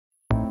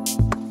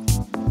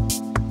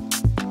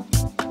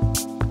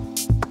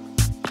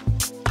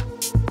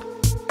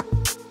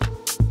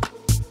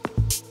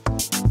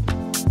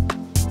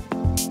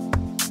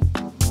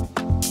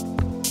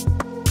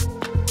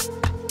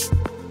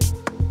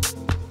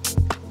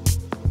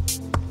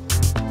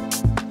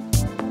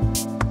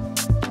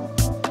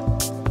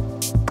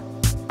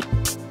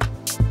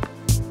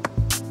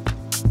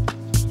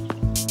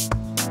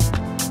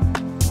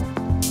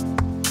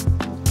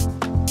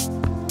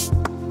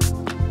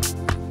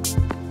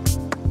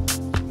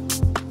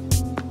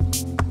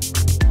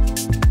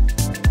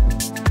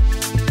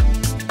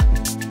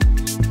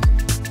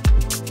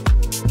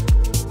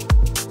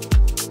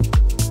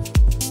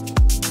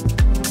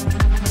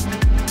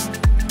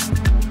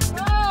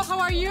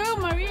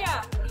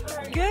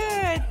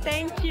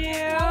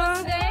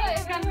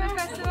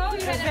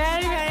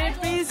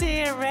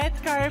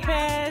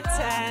carpet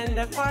and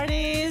the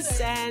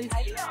parties, and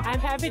I'm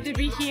happy to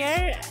be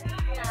here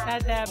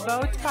at the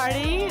boat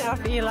party of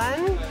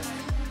ILAN,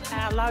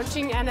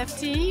 launching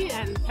NFT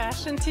and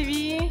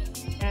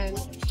FashionTV, and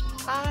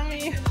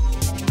hi!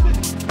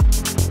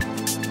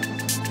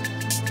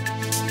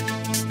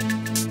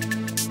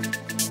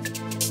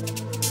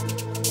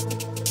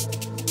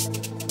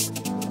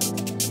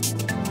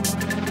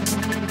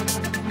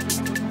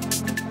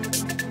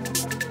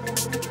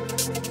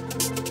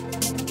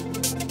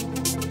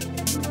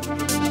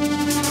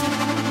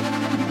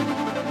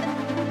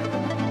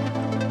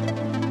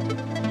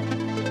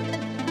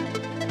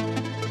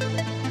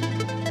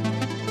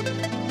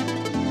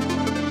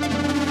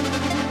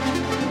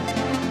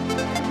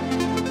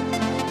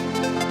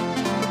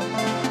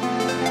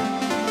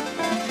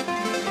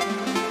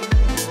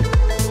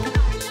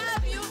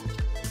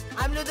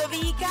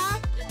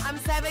 Ludivica, I'm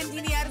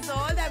 17 years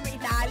old, I'm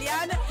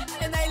Italian,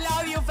 and I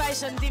love you,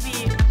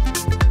 FashionTV.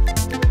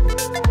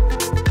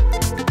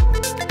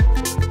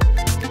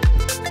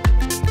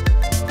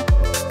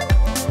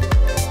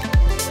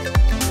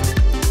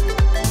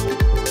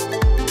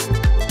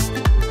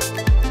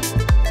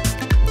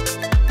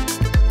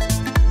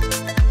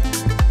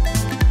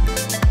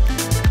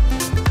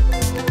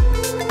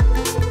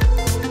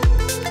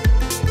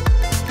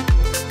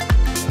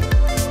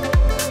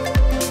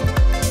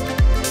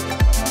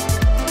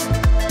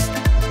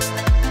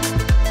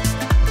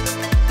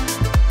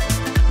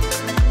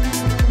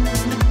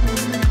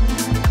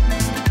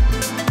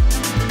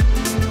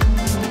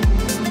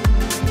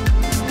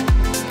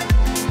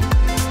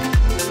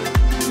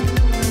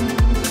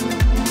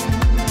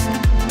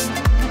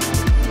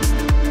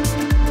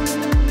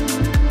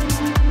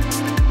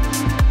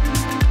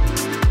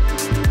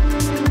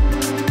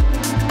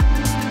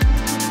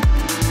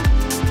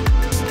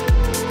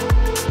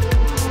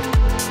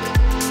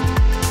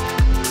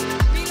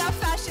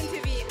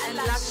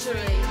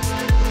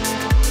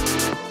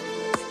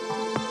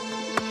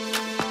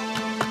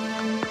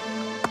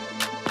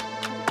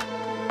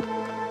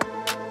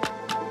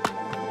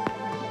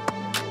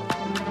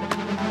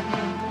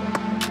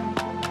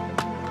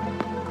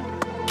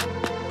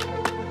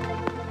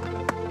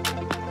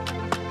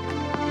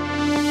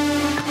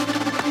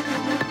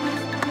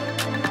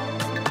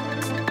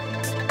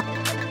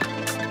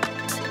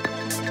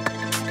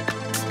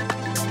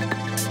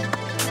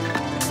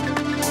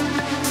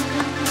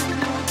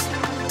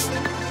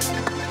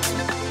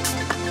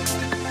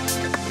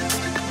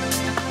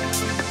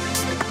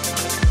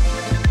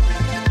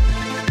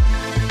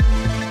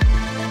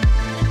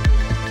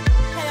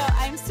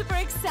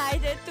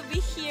 To be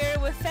here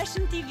with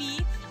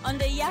FashionTV on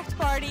the yacht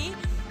party.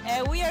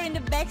 We are in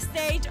the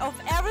backstage of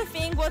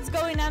everything what's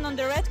going on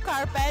the red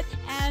carpet,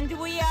 and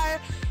we are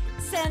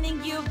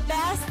sending you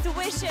best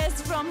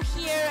wishes from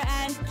here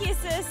and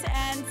kisses,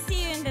 and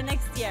see you in the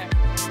next year.